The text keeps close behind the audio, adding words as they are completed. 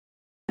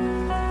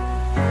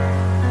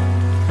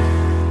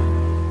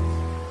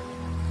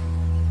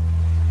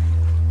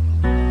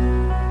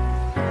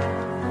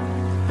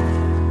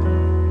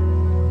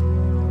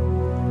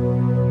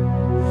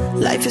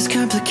Life is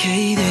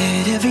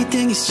complicated,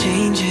 everything is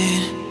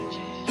changing.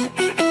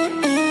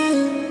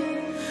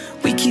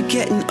 We keep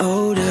getting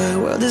older,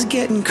 world is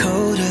getting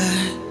colder.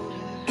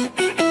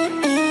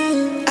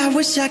 I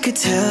wish I could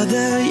tell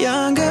the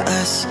younger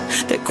us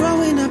that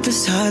growing up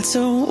is hard,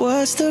 so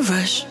what's the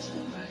rush?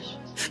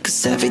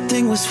 Cause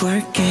everything was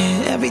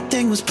working,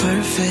 everything was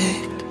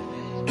perfect.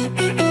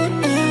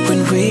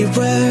 When we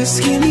were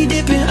skinny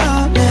dipping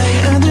all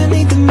night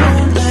underneath the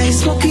moonlight,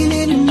 smoking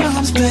in your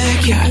mom's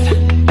backyard.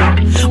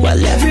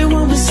 While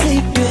everyone was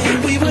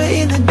sleeping, we were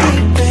in the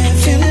deep end,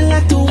 feeling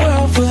like the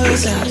world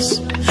was ours.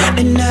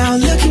 And now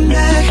looking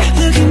back,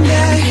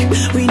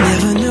 we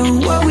never knew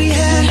what we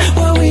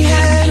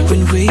had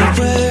when we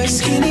were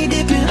skinny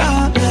dipping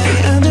all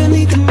night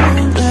underneath the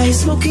moonlight,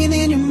 smoking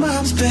in your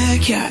mom's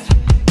backyard.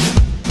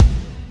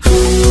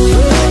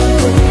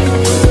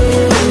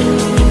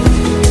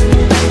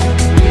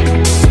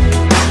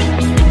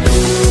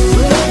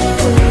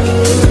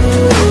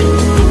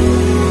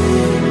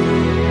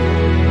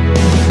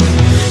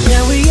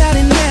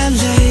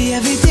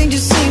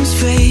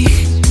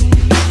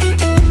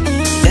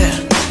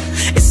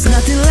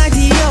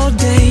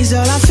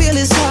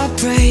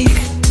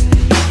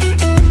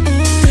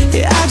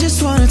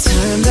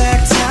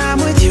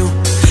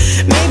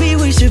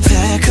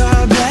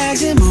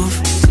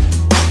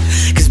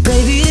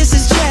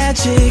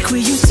 We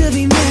used to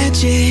be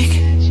magic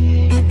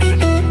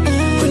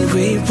when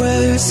we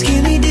were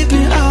skinny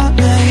dipping all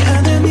night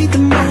underneath the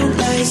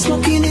moonlight,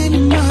 smoking in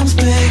your mom's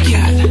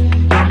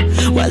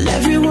backyard. While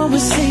everyone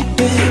was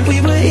sleeping, we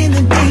were in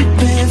the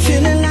deep end,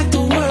 feeling like the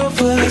world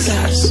was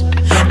ours.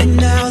 And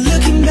now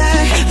looking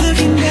back,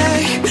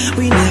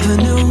 we never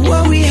knew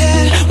what we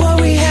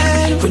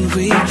had when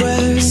we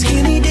were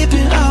skinny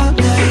dipping all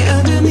night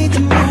underneath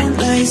the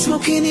moonlight,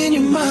 smoking in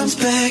your mom's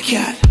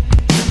backyard.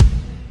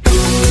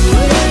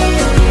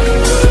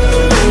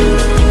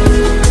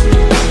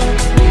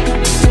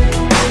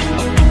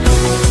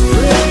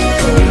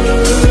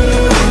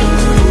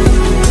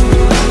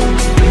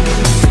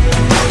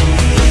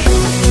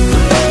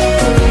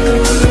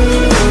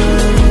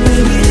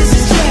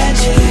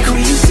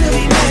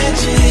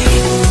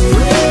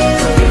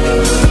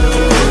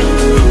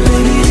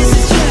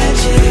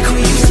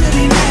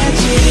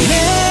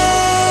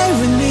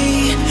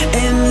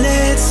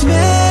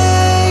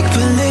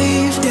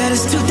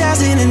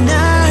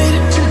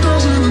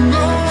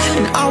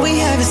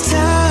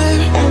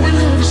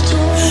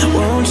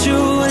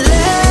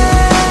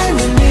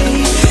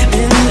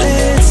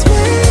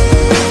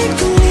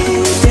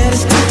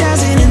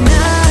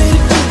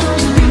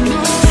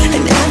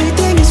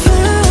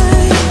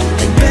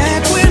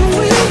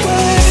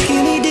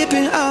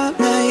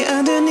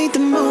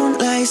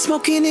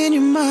 Smoking in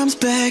your mom's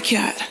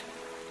backyard.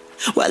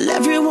 While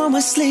everyone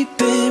was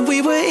sleeping,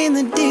 we were in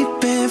the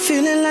deep end,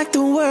 feeling like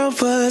the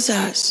world was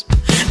ours.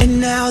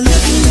 And now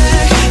looking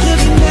back,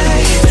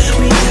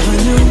 we never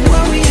knew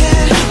what we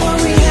had